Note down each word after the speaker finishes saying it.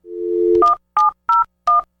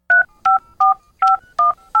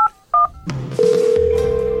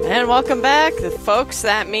And welcome back, folks.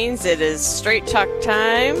 That means it is Straight Talk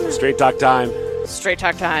time. Straight Talk time. Straight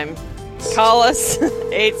Talk time. Call us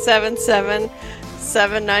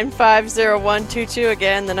 877-795-0122.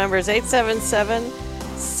 Again, the number is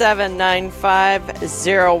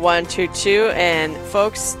 877-795-0122. And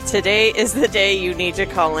folks, today is the day you need to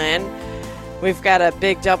call in. We've got a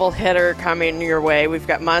big double hitter coming your way. We've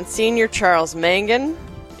got Monsignor Charles Mangan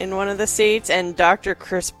in one of the seats and Dr.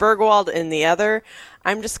 Chris Burgwald in the other.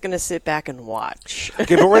 I'm just going to sit back and watch.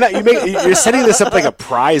 Okay, but we're not. You're setting this up like a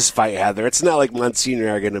prize fight, Heather. It's not like Monsignor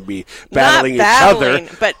are going to be battling each other.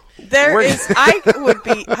 But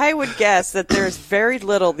I would guess that there's very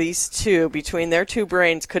little these two between their two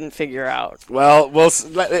brains couldn't figure out. Well,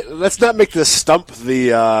 let's not make this stump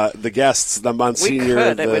the guests, the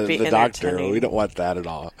Monsignor, the doctor. We don't want that at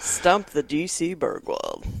all. Stump the DC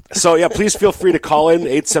Burgwald. So yeah, please feel free to call in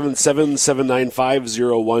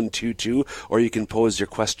 877-795-0122, or you can pose your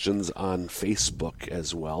questions on Facebook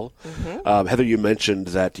as well. Mm-hmm. Heather, you mentioned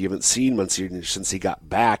that you haven't seen Monsignor since he got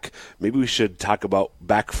back. Maybe we should talk about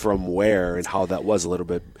back from where and how that was a little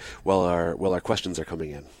bit while our questions are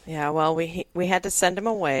coming in. Yeah, well, we had to send him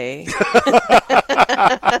away. Not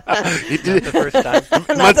the first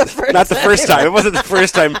time. It wasn't the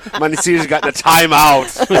first time Monsignor's gotten a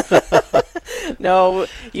timeout. No,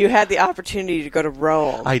 you had the opportunity to go to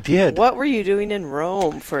Rome. I did. What were you doing in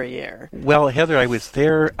Rome for a year? Well, Heather, I was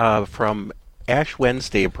there from Ash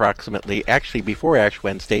Wednesday approximately, actually before Ash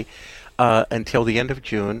Wednesday, until the end of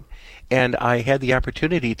June. And I had the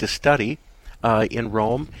opportunity to study in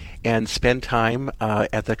Rome and spend time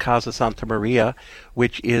at the Casa Santa Maria,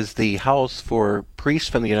 which is the house for priests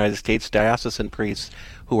from the United States, diocesan priests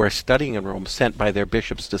who are studying in Rome, sent by their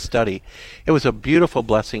bishops to study. It was a beautiful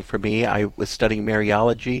blessing for me. I was studying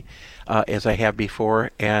Mariology, as I have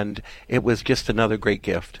before, and it was just another great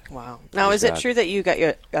gift. Wow. Now, is it true that you got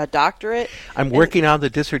your doctorate? I'm working on the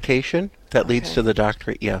dissertation that leads to the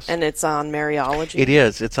doctorate, yes. And it's on Mariology? It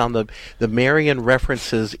is. It's on the Marian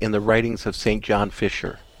references in the writings of St. John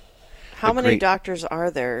Fisher. How many doctors are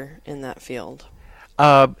there in that field?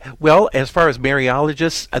 Well, as far as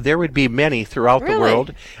Mariologists, there would be many throughout the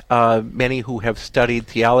world, many who have studied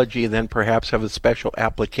theology and then perhaps have a special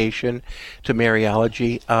application to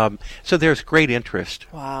Mariology. So there's great interest.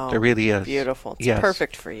 Wow. There really is. Beautiful. It's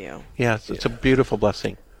perfect for you. Yes, it's a beautiful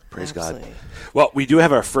blessing. Praise God. Well, we do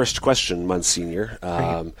have our first question, Monsignor.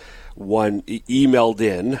 One emailed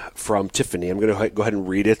in from Tiffany. I'm going to go ahead and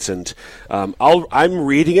read it, and I'm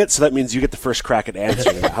reading it, so that means you get the first crack at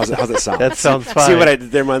answering it. How's it sound? That sounds fine. See what I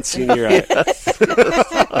did there, Monsignor?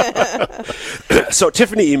 So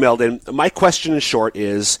Tiffany emailed in. My question in short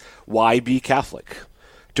is, why be Catholic?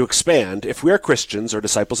 To expand, if we are Christians or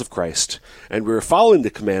disciples of Christ, and we are following the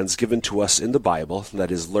commands given to us in the Bible, that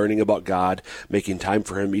is, learning about God, making time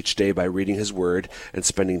for Him each day by reading His Word, and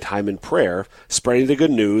spending time in prayer, spreading the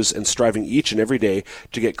good news, and striving each and every day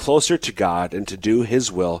to get closer to God and to do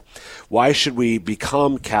His will, why should we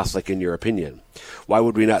become Catholic in your opinion? Why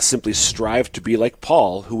would we not simply strive to be like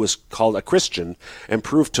Paul, who was called a Christian and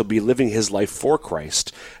proved to be living his life for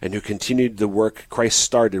Christ, and who continued the work Christ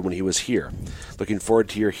started when he was here? Looking forward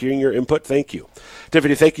to hearing your input. Thank you.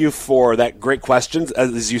 Tiffany, thank you for that great question.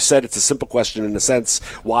 As you said, it's a simple question in a sense,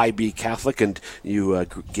 why be Catholic? And you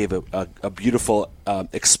gave a beautiful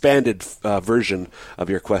expanded version of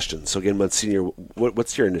your question. So again, Monsignor,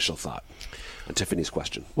 what's your initial thought on Tiffany's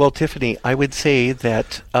question? Well, Tiffany, I would say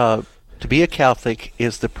that to be a Catholic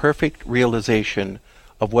is the perfect realization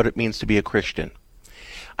of what it means to be a Christian.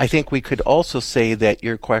 I think we could also say that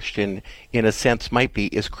your question, in a sense, might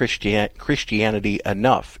be, is Christianity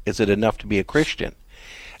enough? Is it enough to be a Christian?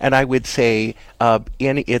 And I would say,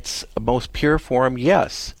 in its most pure form,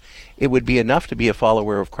 yes. It would be enough to be a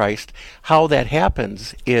follower of Christ. How that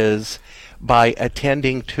happens is by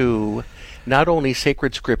attending to not only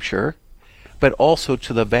sacred scripture, but also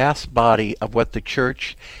to the vast body of what the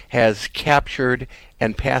Church has captured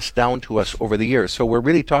and passed down to us over the years. So we're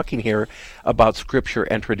really talking here about Scripture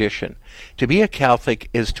and tradition. To be a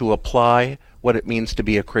Catholic is to apply what it means to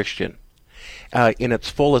be a Christian in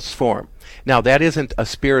its fullest form. Now, that isn't a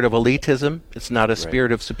spirit of elitism. It's not a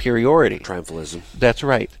spirit of superiority. Triumphalism. That's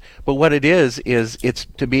right. But what it is it's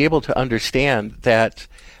to be able to understand that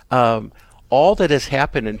all that has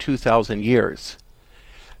happened in 2,000 years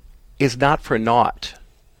is not for naught.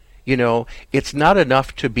 You know, it's not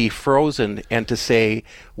enough to be frozen and to say,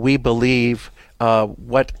 we believe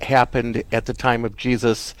what happened at the time of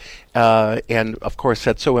Jesus, and of course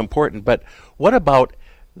that's so important. But what about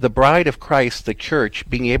the bride of Christ, the Church,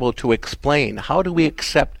 being able to explain? How do we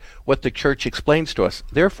accept what the Church explains to us?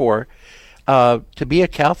 Therefore, To be a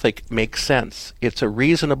Catholic makes sense. It's a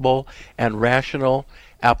reasonable and rational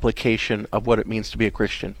application of what it means to be a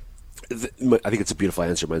Christian. I think it's a beautiful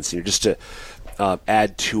answer, Monsignor. Just to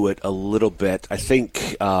add to it a little bit, I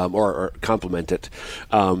think, or complement it,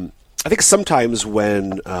 I think sometimes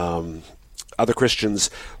when other Christians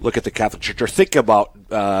look at the Catholic Church or think about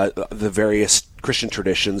the various Christian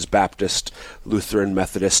traditions, Baptist, Lutheran,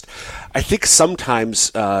 Methodist, I think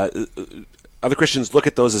sometimes other Christians look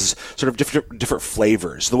at those as sort of different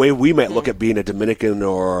flavors. The way we might look at being a Dominican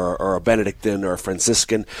or a Benedictine or a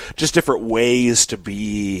Franciscan, just different ways to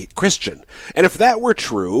be Christian. And if that were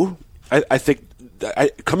true, I think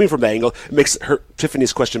coming from the angle,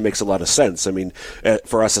 Tiffany's question makes a lot of sense. I mean,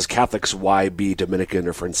 for us as Catholics, why be Dominican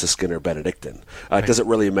or Franciscan or Benedictine? It doesn't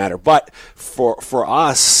really matter. But for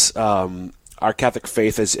us, our Catholic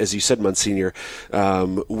faith, as you said, Monsignor,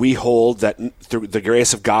 we hold that through the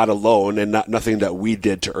grace of God alone, and nothing that we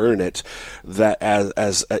did to earn it, that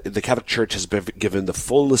as the Catholic Church has been given the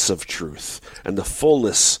fullness of truth and the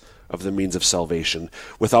fullness of the means of salvation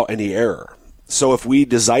without any error. So if we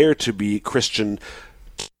desire to be Christian,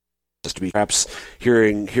 just to be perhaps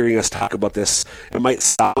hearing us talk about this, it might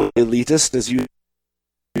sound elitist, as you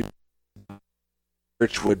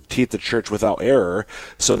church would teach the church without error.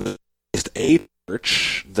 So a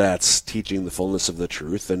church that's teaching the fullness of the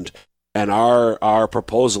truth, and our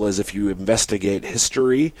proposal is, if you investigate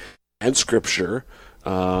history and Scripture,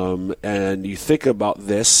 and you think about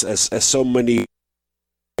this as so many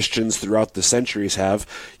Christians throughout the centuries have,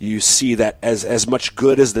 you see that as much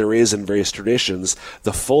good as there is in various traditions,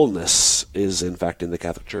 the fullness is in fact in the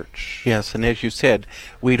Catholic Church. Yes, and as you said,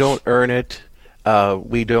 we don't earn it,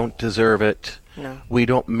 we don't deserve it. No. We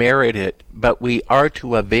don't merit it, but we are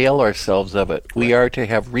to avail ourselves of it. We are to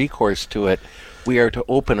have recourse to it. We are to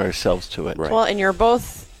open ourselves to it. Right. Well, and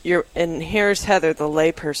and here's Heather, the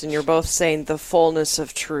layperson. You're both saying the fullness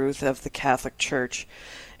of truth of the Catholic Church.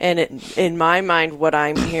 And in my mind, what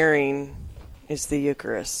I'm hearing is the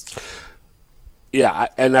Eucharist. Yeah,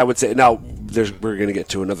 and I would say now we're going to get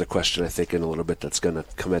to another question, I think, in a little bit that's going to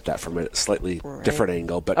come at that from a slightly different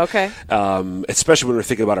angle. But okay, especially when we're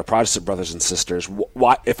thinking about our Protestant brothers and sisters,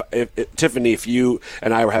 if Tiffany, if you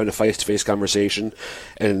and I were having a face-to-face conversation,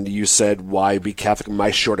 and you said, "Why be Catholic?"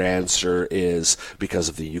 my short answer is because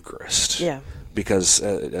of the Eucharist. Yeah. Because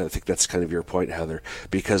I think that's kind of your point, Heather.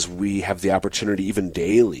 Because we have the opportunity, even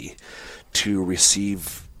daily, to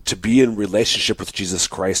be in relationship with Jesus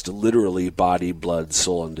Christ, literally body, blood,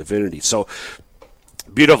 soul, and divinity. So,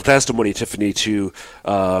 beautiful testimony, Tiffany, to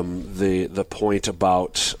the point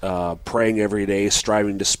about praying every day,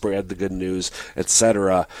 striving to spread the good news,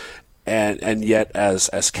 etc. And yet,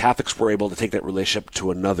 as Catholics, we're able to take that relationship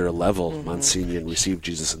to another level, Monsignor, and receive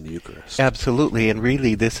Jesus in the Eucharist. Absolutely, and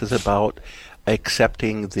really, this is about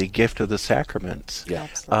accepting the gift of the sacraments. Yeah.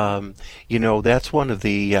 That's one of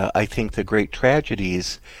the, I think, the great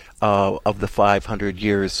tragedies of the 500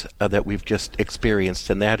 years that we've just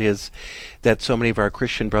experienced, and that is that so many of our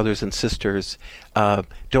Christian brothers and sisters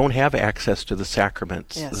don't have access to the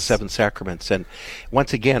sacraments, yes. The 7 sacraments. And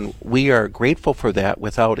once again, we are grateful for that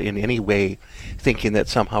without in any way thinking that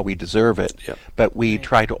somehow we deserve it. Yep. But we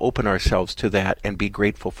try to open ourselves to that and be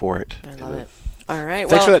grateful for it. I love it. All right.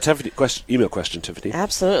 Thanks for that email question, Tiffany.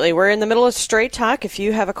 Absolutely. We're in the middle of Straight Talk. If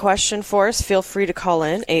you have a question for us, feel free to call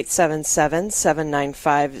in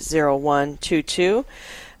 877-795-0122.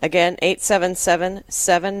 Again,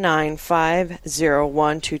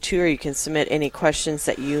 877-795-0122, or you can submit any questions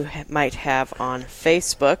that you might have on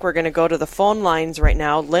Facebook. We're going to go to the phone lines right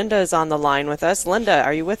now. Linda is on the line with us. Linda,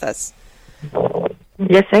 are you with us?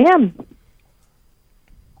 Yes, I am.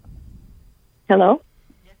 Hello?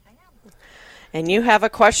 And you have a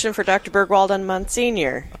question for Dr. Burgwald and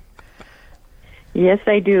Monsignor. Yes,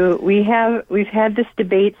 I do. We've had this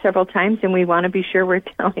debate several times, and we want to be sure we're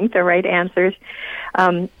telling the right answers.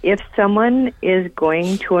 If someone is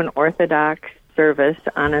going to an Orthodox service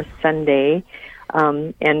on a Sunday,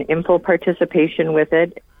 and in full participation with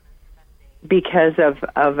it because of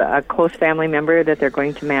a close family member that they're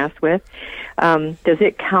going to Mass with, does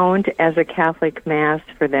it count as a Catholic Mass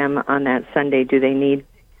for them on that Sunday? Do they need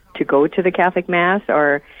to go to the Catholic Mass,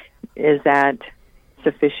 or is that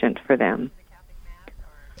sufficient for them?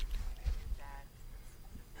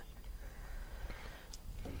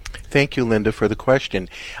 Thank you, Linda, for the question.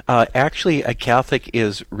 Actually, a Catholic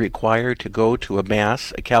is required to go to a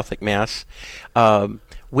Catholic Mass,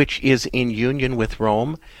 which is in union with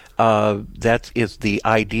Rome. That is the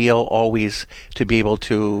ideal, always, to be able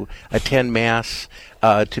to attend Mass,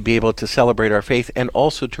 to be able to celebrate our faith, and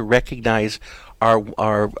also to recognize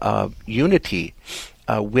our unity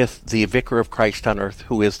with the Vicar of Christ on earth,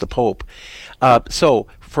 who is the Pope. So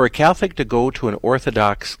for a Catholic to go to an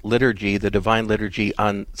Orthodox liturgy, the Divine Liturgy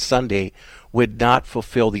on Sunday, would not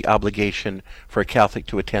fulfill the obligation for a Catholic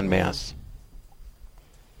to attend Mass.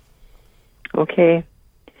 Okay.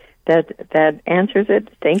 That answers it.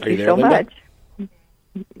 Thank you so much.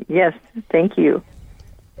 Yes, thank you.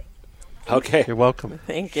 Okay. You're welcome.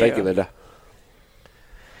 Thank you. Thank you, Linda.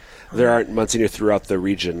 There are, Monsignor, throughout the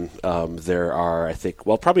region, there are, I think,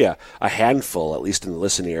 well, probably a handful, at least in the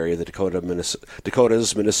listening area, the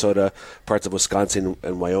Dakotas, Minnesota, parts of Wisconsin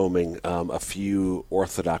and Wyoming, a few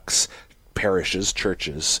Orthodox parishes,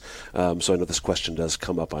 churches. So I know this question does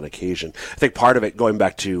come up on occasion. I think part of it, going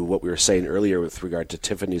back to what we were saying earlier with regard to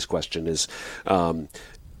Tiffany's question, is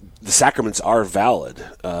the sacraments are valid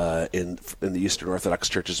in the Eastern Orthodox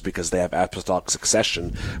churches because they have apostolic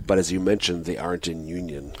succession, but as you mentioned, they aren't in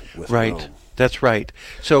union with Rome. That's right.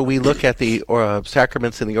 So we look at the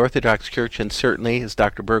sacraments in the Orthodox Church, and certainly, as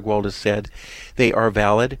Dr. Bergwald has said, they are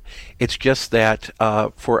valid. It's just that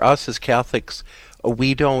for us as Catholics,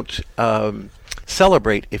 we don't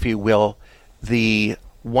celebrate, if you will, the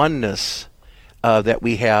oneness that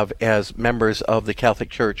we have as members of the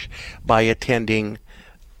Catholic Church by attending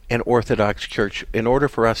an Orthodox church. In order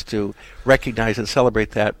for us to recognize and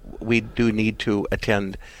celebrate that, we do need to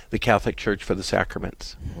attend the Catholic Church for the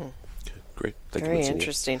sacraments. Mm-hmm. Great. Thank Very you,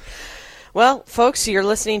 interesting. Well, folks, you're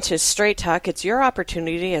listening to Straight Talk. It's your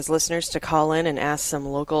opportunity as listeners to call in and ask some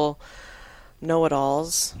local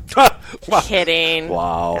know-it-alls. Kidding.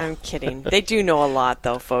 Wow. I'm kidding. They do know a lot,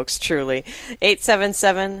 though, folks, truly.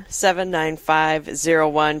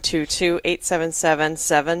 877-795-0122,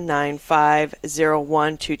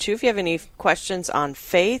 877-795-0122. If you have any questions on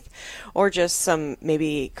faith or just some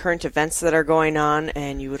maybe current events that are going on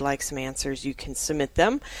and you would like some answers, you can submit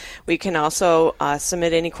them. We can also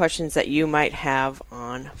submit any questions that you might have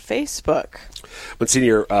on Facebook.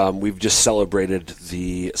 Monsignor, we've just celebrated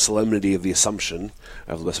the Solemnity of the Assumption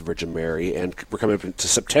of the Blessed Virgin Mary, and we're coming up into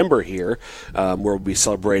September here, where we'll be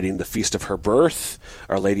celebrating the feast of her birth,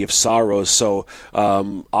 Our Lady of Sorrows. So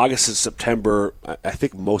August and September, I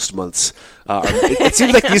think most months, it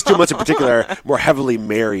seems like these 2 months in particular are more heavily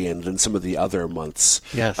Marian than some of the other months.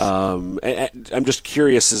 Yes. And I'm just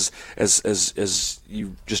curious, as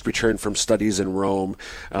you just returned from studies in Rome,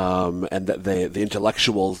 and the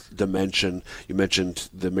intellectual dimension, you mentioned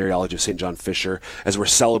the Mariology of St. John Fisher, as we're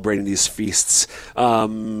celebrating these feasts,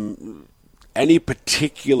 any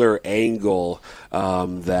particular angle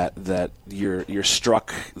that you're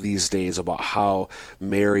struck these days about how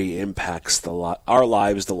Mary impacts our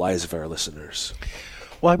lives, the lives of our listeners?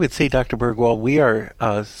 Well, I would say, Dr. Bergwald, we are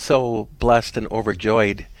so blessed and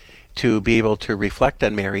overjoyed to be able to reflect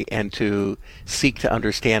on Mary and to seek to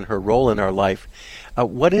understand her role in our life.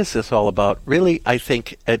 What is this all about? Really, I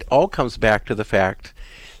think it all comes back to the fact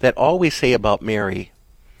that all we say about Mary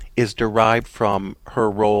is derived from her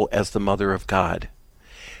role as the Mother of God.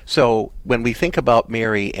 So when we think about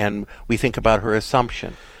Mary and we think about her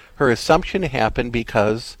assumption happened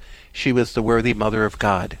because she was the worthy Mother of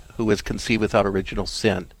God who was conceived without original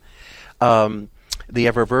sin, the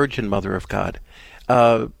ever-Virgin Mother of God.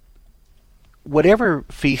 Whatever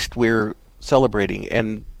feast we're celebrating,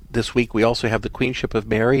 and this week we also have the Queenship of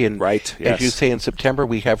Mary, and right, yes. As you say, in September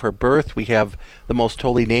we have her birth, we have the Most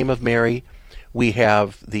Holy Name of Mary, we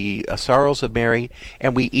have the Sorrows of Mary,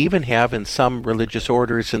 and we even have in some religious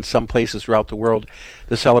orders in some places throughout the world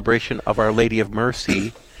the celebration of Our Lady of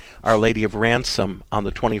Mercy, Our Lady of Ransom on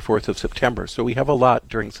the 24th of September. So we have a lot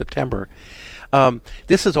during September.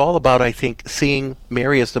 This is all about, I think, seeing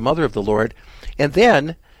Mary as the Mother of the Lord, and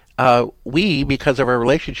then we, because of our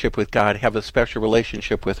relationship with God, have a special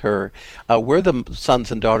relationship with her. We're the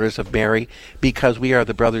sons and daughters of Mary because we are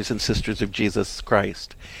the brothers and sisters of Jesus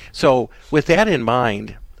Christ. So with that in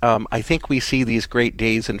mind, I think we see these great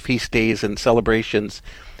days and feast days and celebrations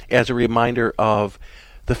as a reminder of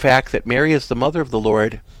the fact that Mary is the Mother of the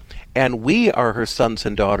Lord, and we are her sons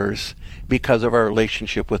and daughters because of our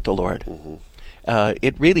relationship with the Lord. Mm-hmm.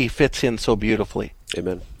 It really fits in so beautifully.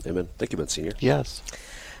 Amen. Amen. Thank you, Monsignor. Yes.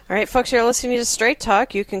 All right, folks, you're listening to Straight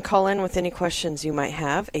Talk. You can call in with any questions you might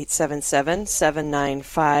have,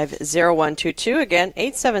 877-795-0122. Again,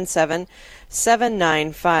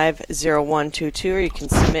 877-795-0122, or you can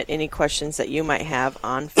submit any questions that you might have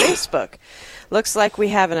on Facebook. Looks like we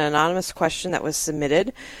have an anonymous question that was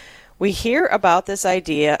submitted. We hear about this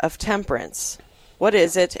idea of temperance. What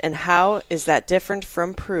is it, and how is that different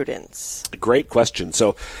from prudence? Great question.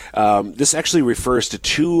 So this actually refers to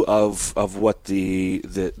two of what the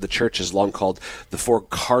church has long called the four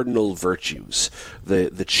cardinal virtues,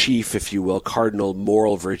 the chief, if you will, cardinal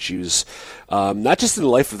moral virtues not just in the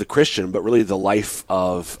life of the Christian, but really the life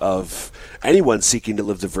of anyone seeking to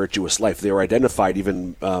live the virtuous life. They were identified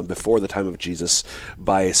even before the time of Jesus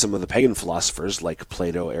by some of the pagan philosophers like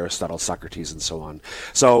Plato, Aristotle, Socrates, and so on.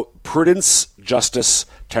 So prudence, justice,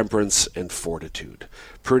 temperance, and fortitude.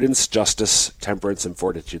 Prudence, justice, temperance, and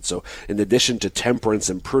fortitude. So in addition to temperance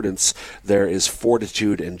and prudence, there is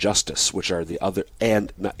fortitude and justice, which are the other,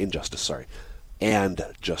 and not injustice, sorry. And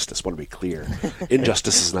justice. Want to be clear.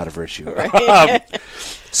 Injustice is not a virtue.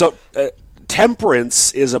 So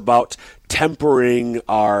temperance is about tempering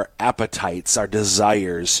our appetites, our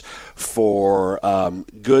desires for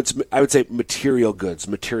goods, I would say material goods,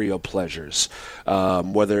 material pleasures,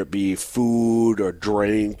 whether it be food or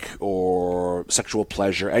drink or sexual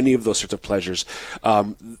pleasure, any of those sorts of pleasures.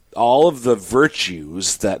 All of the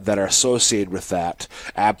virtues that are associated with that,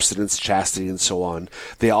 abstinence, chastity, and so on,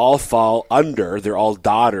 they all fall under, they're all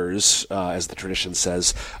daughters, as the tradition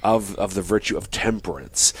says, of the virtue of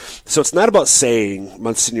temperance. So it's not about saying,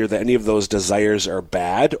 Monsignor, that any of those desires are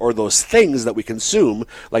bad or those things that we consume,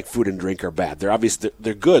 like food and drink, are bad. They're obviously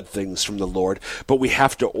they're good things from the Lord, but we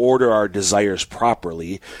have to order our desires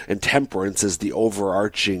properly, and temperance is the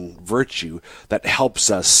overarching virtue that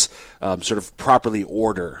helps us sort of properly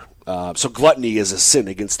order. So gluttony is a sin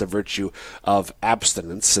against the virtue of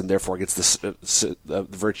abstinence, and therefore against the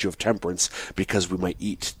virtue of temperance, because we might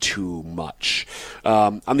eat too much.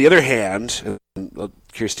 On the other hand, I'm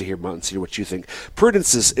curious to hear, Monsignor, what you think.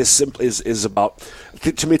 Prudence is about,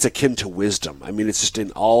 to me, it's akin to wisdom. I mean, it's just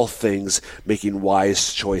in all things making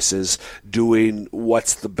wise choices, doing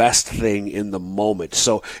what's the best thing in the moment.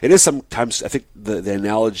 So it is sometimes, I think the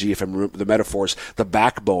analogy, if I'm the metaphors, the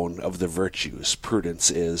backbone of the virtues. Prudence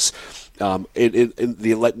is in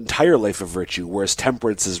the entire life of virtue, whereas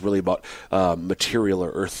temperance is really about material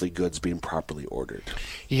or earthly goods being properly ordered.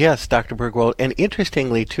 Yes, Dr. Bergwald. And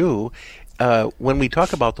interestingly, too, when we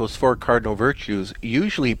talk about those four cardinal virtues,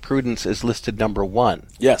 usually prudence is listed number one.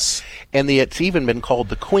 Yes. And it's even been called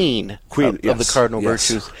the queen of the cardinal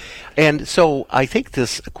virtues. And so I think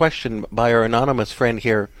this question by our anonymous friend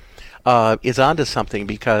here is onto something,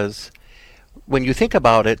 because when you think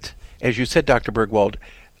about it, as you said, Dr. Bergwald,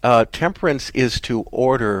 temperance is to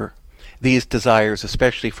order these desires,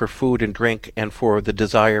 especially for food and drink and for the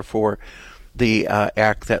desire for the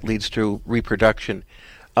act that leads to reproduction.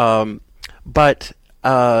 But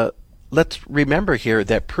let's remember here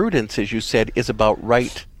that prudence, as you said, is about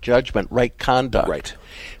right judgment, right conduct. Right.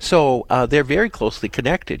 So they're very closely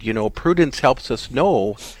connected. You know, prudence helps us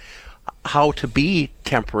know how to be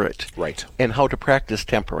temperate, right, and how to practice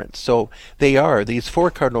temperance. So these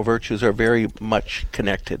four cardinal virtues are very much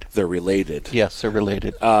connected. They're related. Yes, they're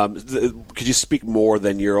related. Could you speak more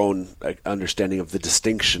than your own understanding of the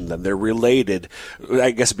distinction? Then they're related.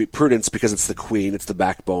 I guess it'd be prudence because it's the queen, it's the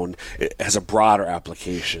backbone. It has a broader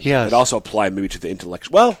application. Yes. It also applies maybe to the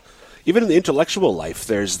intellectual. Well, even in the intellectual life,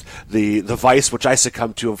 there's the vice which I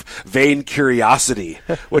succumb to of vain curiosity,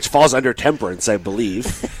 which falls under temperance, I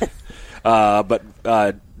believe. But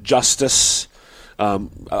justice,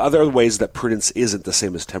 other ways that prudence isn't the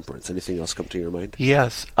same as temperance. Anything else come to your mind?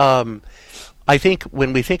 Yes. I think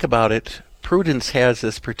when we think about it, prudence has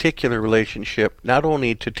this particular relationship not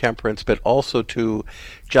only to temperance, but also to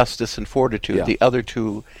justice and fortitude, Yeah. the other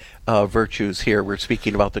two virtues here. We're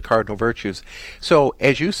speaking about the cardinal virtues. So,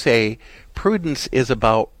 as you say, prudence is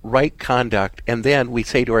about right conduct, and then we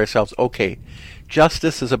say to ourselves, okay,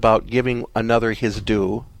 justice is about giving another his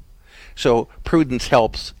due. So prudence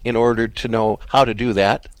helps in order to know how to do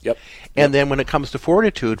that. Yep. And then when it comes to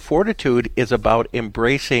fortitude, fortitude is about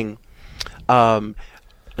embracing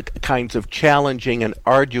kinds of challenging and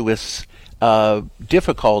arduous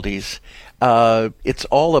difficulties. It's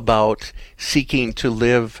all about seeking to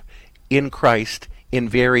live in Christ in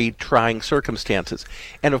very trying circumstances.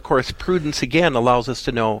 And of course, prudence again allows us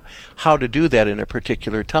to know how to do that in a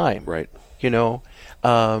particular time. Right. You know,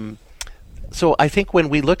 so I think when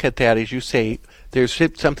we look at that, as you say, there's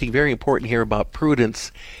something very important here about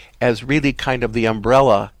prudence as really kind of the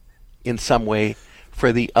umbrella in some way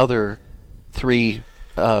for the other three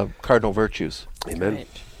cardinal virtues. Amen. Right.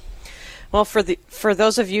 Well, for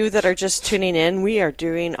those of you that are just tuning in, we are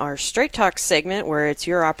doing our Straight Talk segment where it's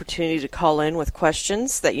your opportunity to call in with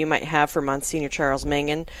questions that you might have for Monsignor Charles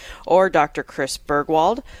Mangun or Dr. Chris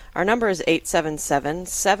Bergwald. Our number is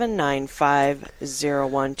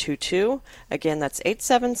 877-795-0122. Again, that's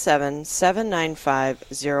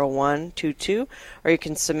 877-795-0122. Or you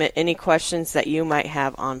can submit any questions that you might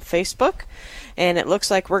have on Facebook. And it looks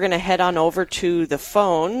like we're going to head on over to the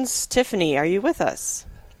phones. Tiffany, are you with us?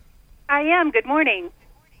 I am. Good morning.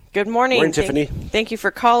 Good morning. Morning, Tiffany. Thank you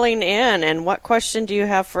for calling in. And what question do you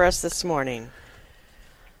have for us this morning?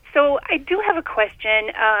 So I do have a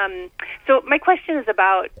question. So my question is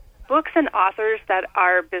about books and authors that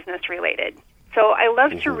are business related. So I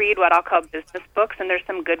love to read what I'll call business books, and there's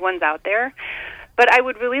some good ones out there. But I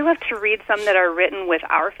would really love to read some that are written with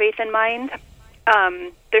our faith in mind.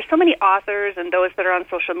 There's so many authors and those that are on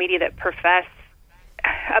social media that profess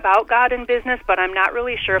about God and business, but I'm not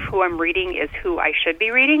really sure if who I'm reading is who I should be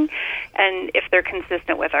reading and if they're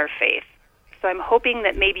consistent with our faith. So I'm hoping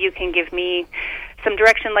that maybe you can give me some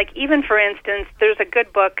direction. Like even, for instance, there's a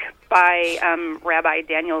good book by Rabbi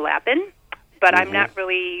Daniel Lapin, but I'm not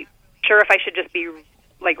really sure if I should just be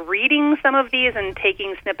like reading some of these and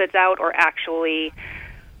taking snippets out or actually,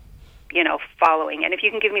 following. And if you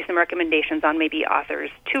can give me some recommendations on maybe authors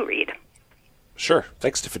to read. Sure.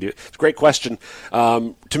 Thanks, Tiffany. It's a great question.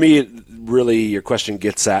 To me, really, your question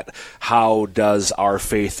gets at how does our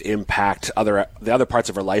faith impact the other parts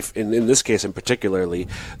of our life, in this case, and particularly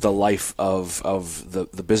the life of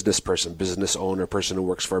the business person, business owner, person who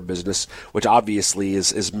works for a business, which obviously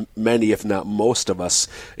is many, if not most of us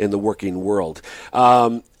in the working world.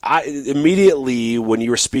 I immediately, when you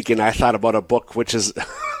were speaking, I thought about a book which is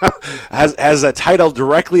has a title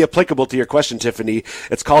directly applicable to your question, Tiffany.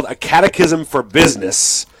 It's called A Catechism for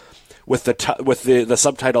Business, with the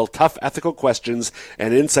subtitle "Tough Ethical Questions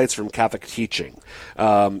and Insights from Catholic Teaching."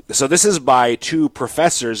 So this is by two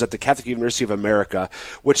professors at the Catholic University of America,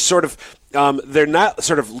 which sort of they're not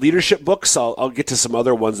sort of leadership books. I'll get to some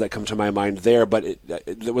other ones that come to my mind there, but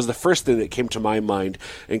it was the first thing that came to my mind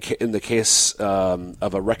in the case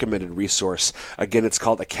of a recommended resource. Again, it's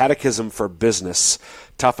called A Catechism for Business,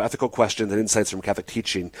 Tough Ethical Questions and Insights from Catholic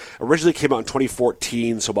Teaching. Originally came out in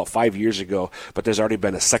 2014, so about 5 years ago, but there's already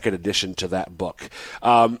been a second edition to that book.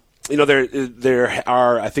 There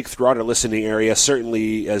are, I think, throughout our listening area,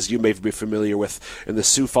 certainly, as you may be familiar with, in the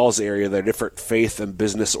Sioux Falls area, there are different faith and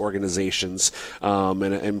business organizations, and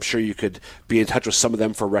I'm sure you could be in touch with some of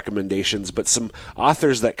them for recommendations. But some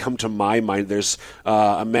authors that come to my mind, there's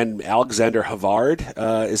a man, Alexander Havard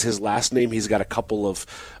is his last name. He's got a couple of,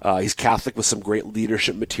 he's Catholic with some great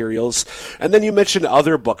leadership materials. And then you mentioned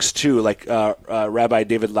other books, too, like Rabbi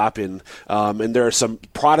David Lapin, and there are some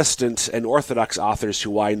Protestant and Orthodox authors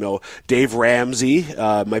who I know. Dave Ramsey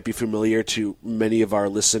might be familiar to many of our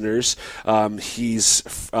listeners. He's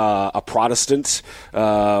a Protestant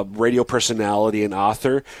radio personality and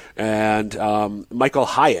author. And Michael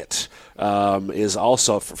Hyatt is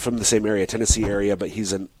also from the same area, Tennessee area, but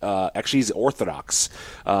he's actually he's Orthodox.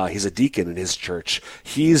 He's a deacon in his church.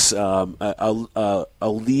 He's a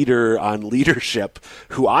leader on leadership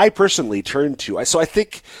who I personally turn to. So I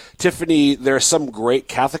think, Tiffany, there are some great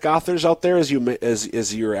Catholic authors out there, as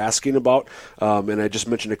you're asking about, and I just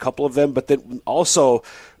mentioned a couple of them. But then also,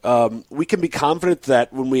 we can be confident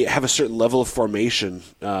that when we have a certain level of formation,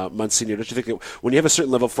 Monsignor, don't you think that when you have a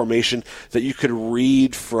certain level of formation, that you could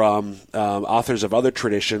read from authors of other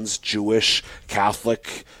traditions, Jewish,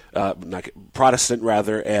 Catholic, Protestant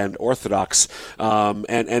rather, and Orthodox,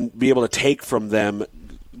 and be able to take from them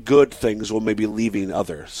good things while maybe leaving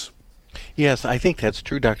others? Yes, I think that's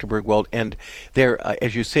true, Dr. Bergwald. And there,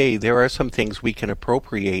 as you say, there are some things we can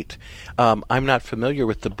appropriate. I'm not familiar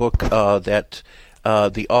with the book that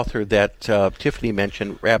the author that Tiffany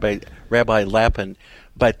mentioned, Rabbi Lapin,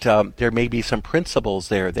 but there may be some principles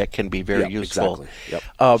there that can be very useful. Exactly.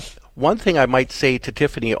 Yep. One thing I might say to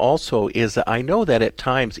Tiffany also is that I know that at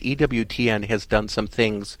times EWTN has done some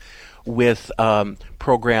things with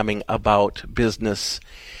programming about business.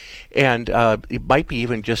 And it might be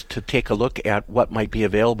even just to take a look at what might be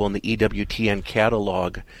available in the EWTN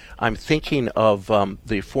catalog. I'm thinking of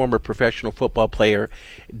the former professional football player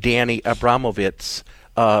Danny Abramovitz,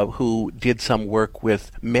 who did some work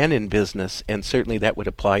with men in business, and certainly that would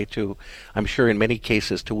apply to, I'm sure in many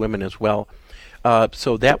cases, to women as well.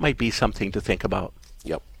 So that might be something to think about.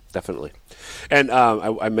 Yep, definitely. And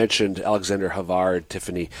I mentioned Alexander Havard,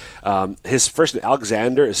 Tiffany. His first name,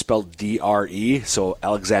 Alexander, is spelled D-R-E, so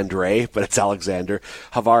Alexandre, but it's Alexander.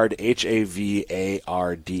 Havard,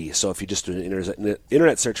 H-A-V-A-R-D. So if you just do an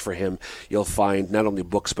internet search for him, you'll find not only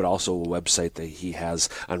books, but also a website that he has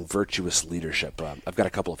on virtuous leadership. I've got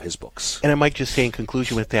a couple of his books. And I might just say in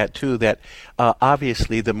conclusion with that, too, that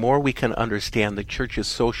obviously the more we can understand the Church's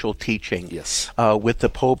social teaching, yes, with the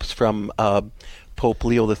popes from Pope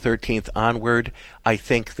Leo XIII onward, I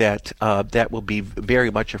think that that will be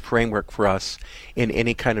very much a framework for us in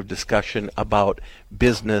any kind of discussion about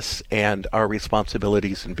business and our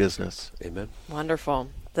responsibilities in business. Amen. Wonderful.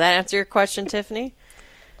 Does that answer your question, Tiffany?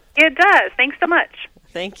 It does. Thanks so much.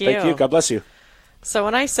 Thank you. Thank you. God bless you. So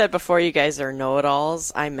when I said before you guys are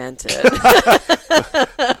know-it-alls, I meant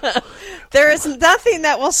it. There is nothing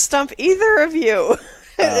that will stump either of you.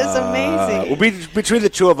 It is amazing. Well, between the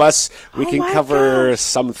two of us, we can my cover gosh.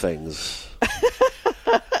 some things.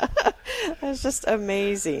 That's just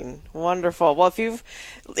amazing. Wonderful. Well, if you've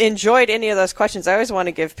enjoyed any of those questions, I always want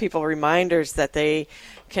to give people reminders that they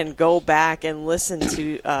can go back and listen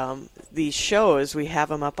to these shows. We have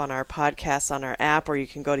them up on our podcast on our app, or you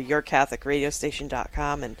can go to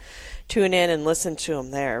yourcatholicradiostation.com and tune in and listen to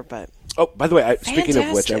them there. But Oh, by the way, speaking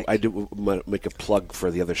of which, Fantastic. I do want to make a plug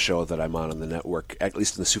for the other show that I'm on the network, at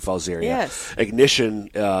least in the Sioux Falls area. Yes. Ignition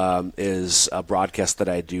is a broadcast that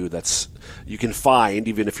I do that's you can find,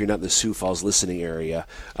 even if you're not in the Sioux Falls listening area,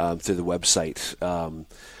 through the website.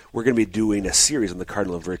 We're going to be doing a series on the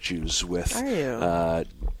Cardinal Virtues with Are you?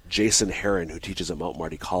 Jason Heron, who teaches at Mount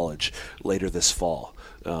Marty College, later this fall.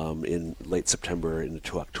 In late September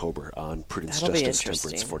into October on prudence, That'll be justice,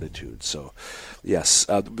 interesting. temperance, fortitude. So, yes,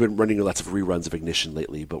 we've been running lots of reruns of Ignition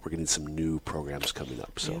lately, but we're getting some new programs coming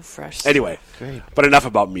up. So, New, fresh anyway, Great. but enough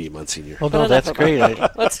about me, Monsignor. Well, no, Enough that's about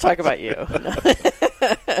great. Let's talk about you.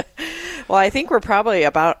 Well, I think we're probably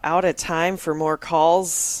about out of time for more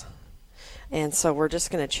calls. And so we're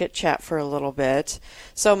just going to chit-chat for a little bit.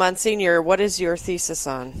 So, Monsignor, what is your thesis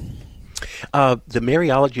on? The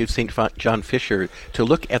Mariology of St. John Fisher, to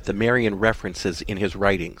look at the Marian references in his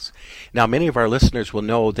writings. Now, many of our listeners will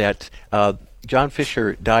know that John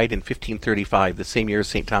Fisher died in 1535, the same year as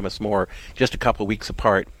St. Thomas More, just a couple weeks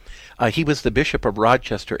apart. He was the Bishop of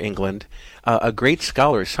Rochester, England, a great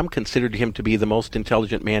scholar. Some considered him to be the most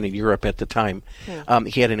intelligent man in Europe at the time.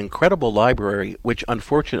 He had an incredible library, which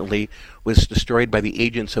unfortunately was destroyed by the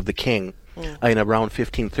agents of the king in around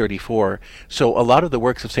 1534. So a lot of the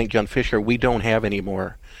works of St. John Fisher we don't have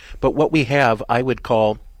anymore. But what we have, I would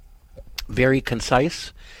call very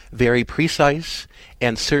concise, very precise,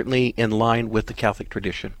 and certainly in line with the Catholic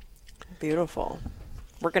tradition. Beautiful.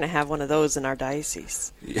 We're going to have one of those in our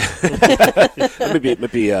diocese. It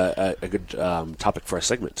might be a good topic for a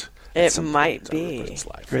segment. at It some might point on be. Repentance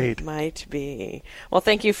Live. Great. Might be. Well,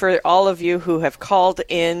 thank you for all of you who have called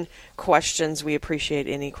in questions. We appreciate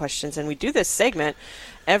any questions. And we do this segment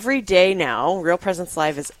every day now. Real Presence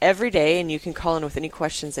Live is every day, and you can call in with any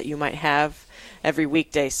questions that you might have. Every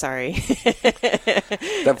weekday, sorry.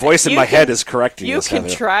 That voice in You my can- head is correcting You us. can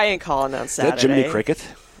Heather. try and call in on Is Saturday. that Jiminy Cricket?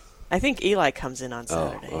 I think Eli comes in on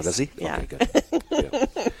Saturdays. Oh, does he? Yeah. Okay, good.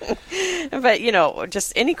 Yeah. But,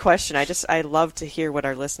 just any question. I love to hear what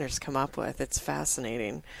our listeners come up with. It's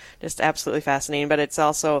fascinating. Just absolutely fascinating. But it's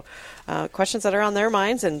also questions that are on their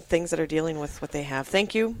minds and things that are dealing with what they have.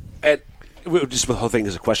 Thank you. And just the whole thing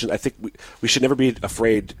is a question. I think we should never be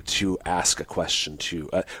afraid to ask a question to,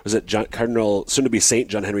 was it Cardinal, soon to be Saint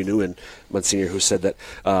John Henry Newman, Monsignor, who said that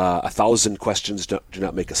 1,000 questions do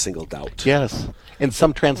not make a single doubt. Yes. And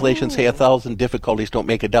some translations say 1,000 difficulties don't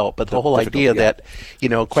make a doubt. But the whole idea that,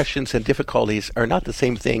 questions and difficulties are not the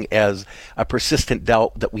same thing as a persistent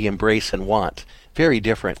doubt that we embrace and want. Very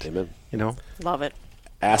different. Amen. Love it.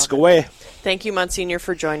 Ask away. Thank you, Monsignor,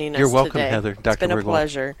 for joining us You're welcome, today. Heather. It's Dr. been a Bridwell.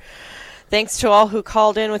 pleasure. Thanks to all who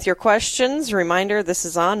called in with your questions. Reminder, this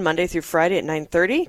is on Monday through Friday at 9:30.